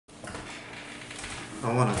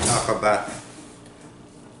I want to talk about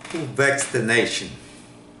who vexed the nation.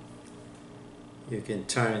 You can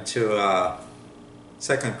turn to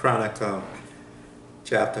 2nd Chronicle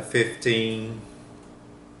chapter 15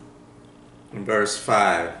 and verse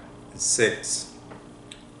 5 and 6.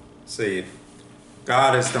 See,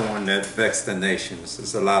 God is the one that vexed the nations.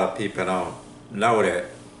 There's a lot of people don't know that.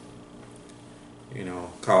 You know,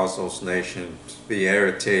 cause those nations to be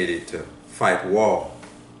irritated, to fight war.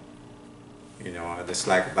 You know, it's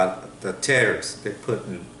like about the tariffs they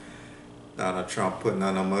putting, Donald Trump putting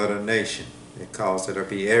on them other nation. It caused it to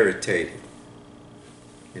be irritated.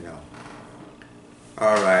 You know.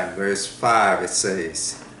 All right, verse 5 it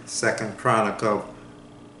says, 2nd Chronicle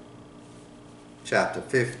chapter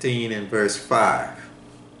 15 and verse 5.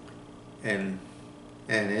 And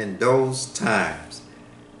in those times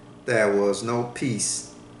there was no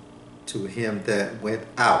peace to him that went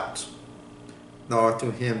out, nor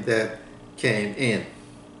to him that came in,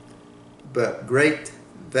 but great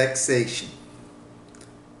vexation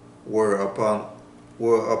were upon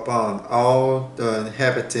all the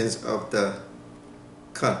inhabitants of the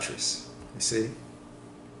countries. You see?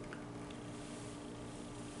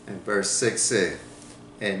 And verse 6 said,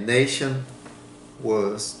 and nation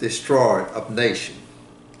was destroyed of nation,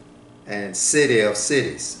 and city of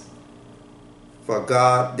cities, for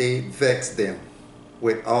God did vex them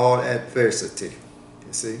with all adversity.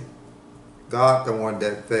 You see? God, the one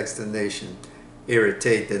that vexed the nation,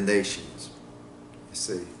 irritate the nations. You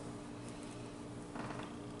see?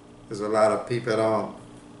 There's a lot of people don't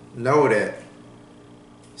know that.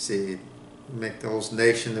 See, make those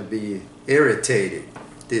nations to be irritated,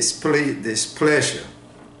 displeasure,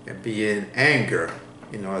 and be in anger.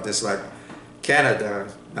 You know, just like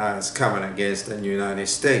Canada now is coming against the United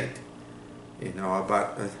States. You know,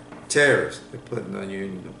 about the tariffs. They're putting on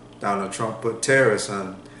you. Donald Trump put tariffs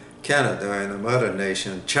on Canada and the other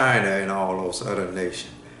nation, China and all those other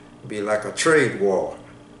nations. It'd be like a trade war.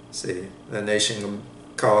 See, the nation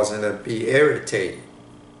causing to be irritated,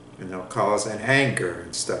 you know, causing anger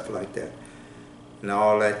and stuff like that. And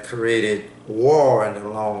all that created war in the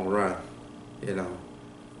long run, you know.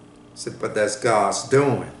 So, but that's God's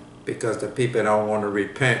doing, because the people don't want to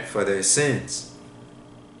repent for their sins.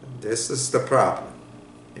 And this is the problem,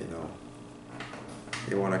 you know.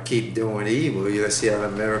 You want to keep doing evil. You see how the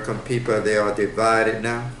American people, they are divided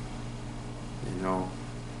now. You know,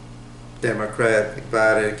 Democrat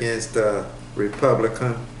divided against the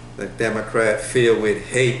Republican. The Democrat filled with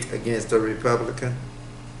hate against the Republican.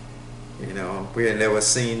 You know, we had never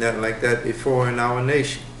seen nothing like that before in our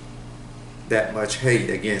nation. That much hate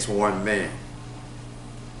against one man.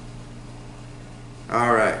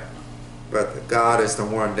 All right, but God is the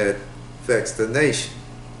one that vexed the nation.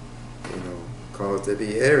 You know, caused to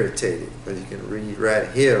be irritated. But you can read right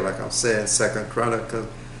here, like I'm saying, 2nd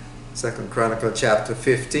Chronicle chapter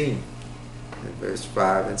 15, and verse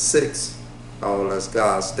 5 and 6. All that's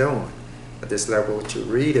God's doing. But this is like what you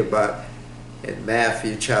read about in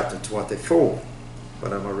Matthew chapter 24.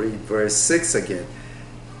 But I'm going to read verse 6 again,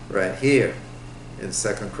 right here in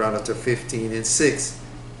 2nd Chronicle 15 and 6.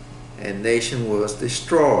 And nation was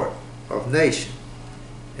destroyed of nation,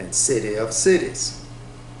 and city of cities.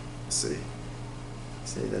 See,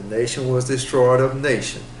 the nation was destroyed of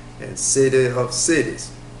nation, and city of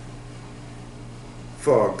cities.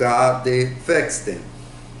 For God did vex them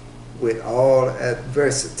with all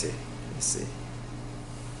adversity. You see,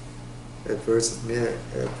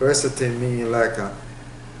 adversity means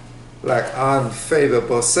like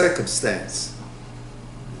unfavorable circumstance.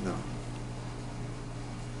 You know,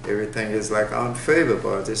 everything is like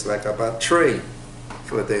unfavorable, just like about trade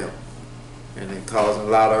for them, and it causing a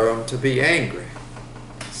lot of them to be angry.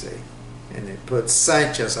 See, and it puts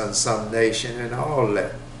sanctions on some nation and all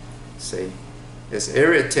that. See, it's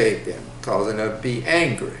irritate them, causing them to be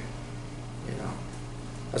angry. You know,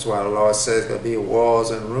 that's why the Lord says there'll be wars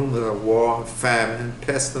and rumors of war, famine,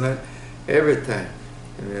 pestilence, everything.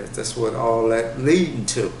 And that's what all that leading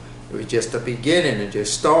to. It was just the beginning and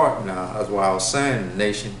just starting now. That's why I was saying the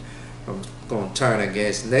nation going to turn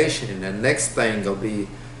against nation, and the next thing will be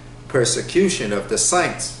persecution of the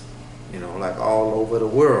saints. You know, like all over the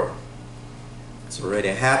world. It's already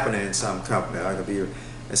happening in some company. It could be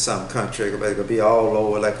in some country. It could be all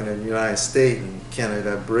over, like in the United States and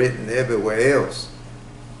Canada, Britain, everywhere else.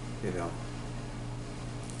 You know.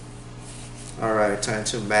 All right, turn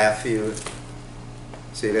to Matthew.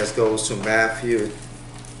 See, let's go to Matthew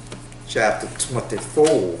chapter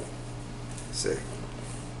 24. See,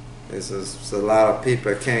 there's a lot of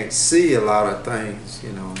people can't see a lot of things,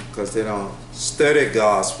 you know, because they don't study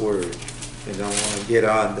God's word. They don't want to get an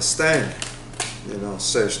understanding. They don't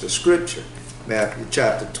search the scripture. Matthew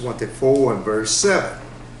chapter 24 and verse 7.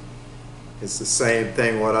 It's the same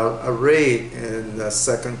thing what I read in the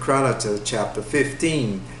 2nd Chronicles chapter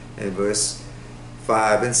 15 and verse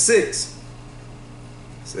 5 and 6.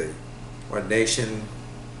 See, what nation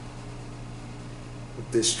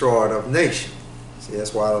destroyed of nation. See,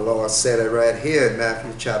 that's why the Lord said it right here in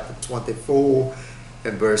Matthew chapter 24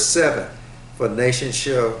 and verse 7. For nation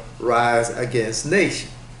shall rise against nation,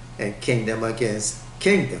 and kingdom against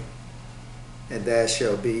kingdom. And there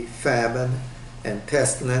shall be famine and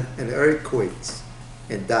pestilence and earthquakes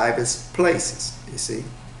in divers places. You see,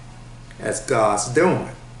 that's God's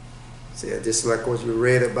doing. See, just like what you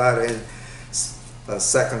read about in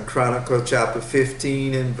 2nd Chronicles chapter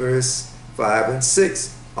 15 and verse 5 and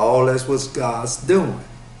 6. All this was God's doing.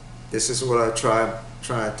 This is what I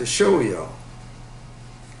trying to show y'all.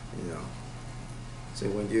 You know, see,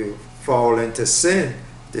 when you fall into sin,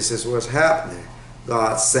 this is what's happening.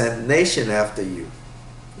 God sent nation after you.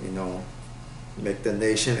 You know, make the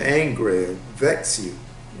nation angry, vex you.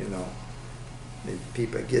 You know,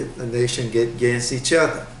 the nation get against each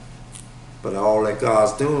other. But all that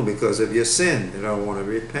God's doing because of your sin, they don't want to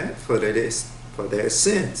repent for their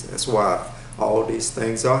sins. That's why all these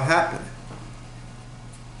things are happening.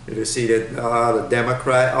 You see that the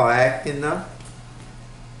Democrats are acting now.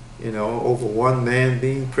 You know, over one man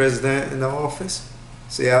being president in the office.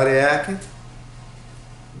 See how they're acting?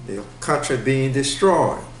 The country being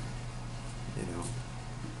destroyed. You know,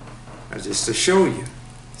 that's just to show you.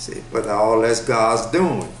 See, but all that's God's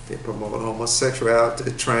doing. They promote homosexuality,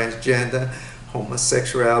 transgender,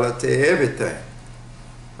 homosexuality, everything.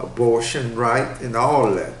 Abortion right and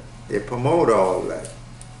all that. They promote all that.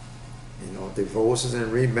 You know, divorces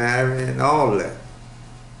and remarrying and all that.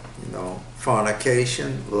 You know,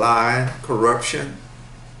 fornication, lying, corruption.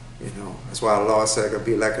 You know, that's why the Lord said it could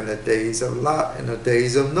be like in the days of Lot, in the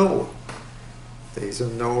days of Noah. Days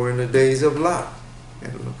of Noah and the days of Lot.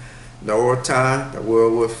 And Noah time, the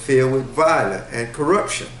world was filled with violence and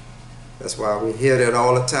corruption. That's why we hear that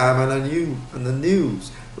all the time in the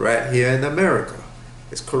news, right here in America.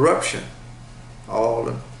 It's corruption.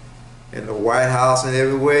 All in the White House and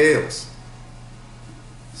everywhere else.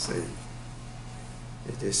 See,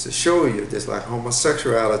 it's just to show you, just like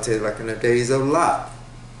homosexuality, like in the days of Lot.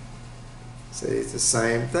 See, it's the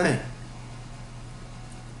same thing.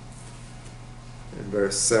 In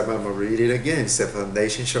verse 7, I'm going to read it again. It said, for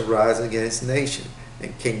nation shall rise against nation,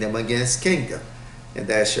 and kingdom against kingdom. And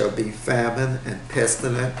there shall be famine and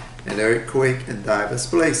pestilence and earthquake in divers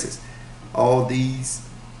places. All these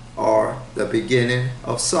are the beginning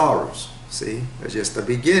of sorrows. See, it's just the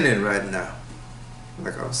beginning right now.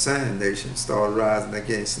 Like I was saying, nation start rising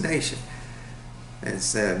against nation. And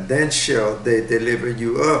said, then shall they deliver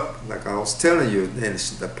you up. Like I was telling you, then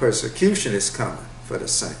the persecution is coming for the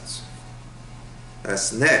saints.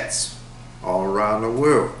 That's next. All around the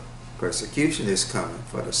world, persecution is coming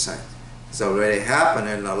for the saints. It's already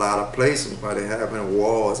happening in a lot of places where they're having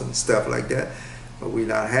wars and stuff like that. But we're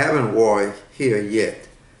not having war here yet.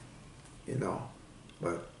 You know,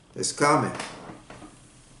 but it's coming.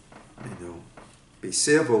 You know, be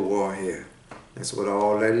civil war here. That's what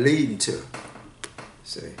all that leading to.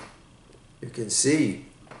 See, you can see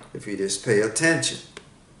if you just pay attention.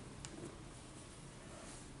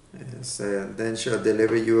 And it said, then shall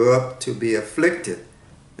deliver you up to be afflicted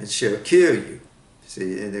and shall kill you.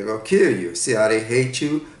 See, and they're going to kill you. See how they hate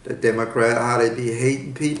you? The Democrat, how they be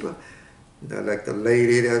hating people? You know, like the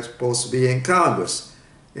lady that's supposed to be in Congress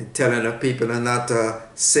and telling the people not to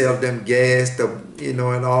sell them gas, you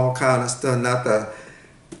know, and all kind of stuff, not to,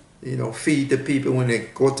 you know, feed the people when they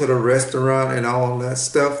go to the restaurant and all that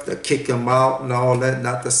stuff, to kick them out and all that,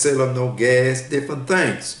 not to sell them no gas, different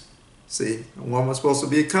things. See, a woman's supposed to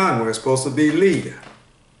be a Congress, supposed to be a leader.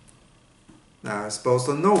 Now, it's supposed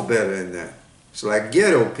to know better than that. It's like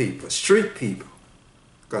ghetto people, street people,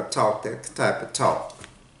 got to talk that type of talk.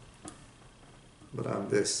 But I'm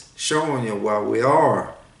just showing you what we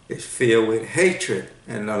are. It's filled with hatred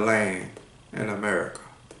in the land in America.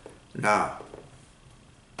 Now,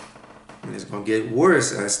 and it's going to get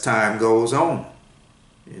worse as time goes on.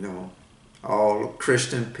 You know, all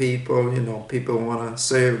Christian people, you know, people want to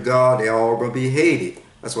serve God, they all going to be hated.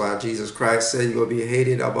 That's why Jesus Christ said you're going to be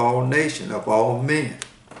hated of all nations, of all men.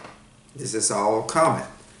 This is all coming.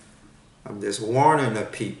 I'm just warning the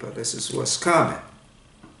people, this is what's coming.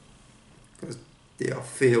 Because they are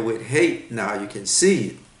filled with hate now, you can see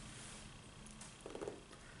it.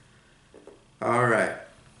 All right.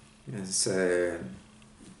 It's in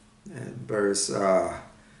verse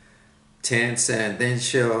 10 saying, then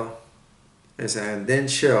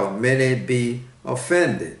shall many be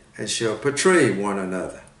offended and shall betray one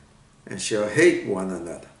another and shall hate one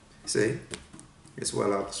another. See? It's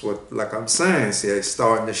what like I'm saying, see, it's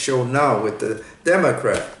starting to show now with the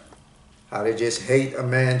Democrat. How they just hate a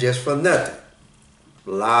man just for nothing.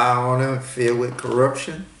 Lie on him, filled with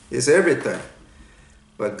corruption. It's everything.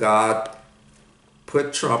 But God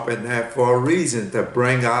put Trump in there for a reason, to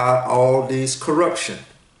bring out all these corruption,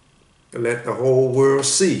 to let the whole world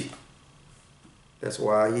see. That's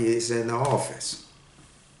why he is in the office,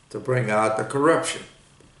 to bring out the corruption.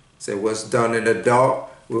 Say what's done in the dark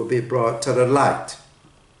will be brought to the light.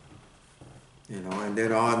 You know, and they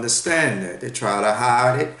don't understand that. They try to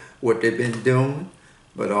hide it, what they've been doing,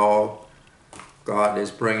 but all God is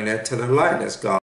bringing that to the light. That's God.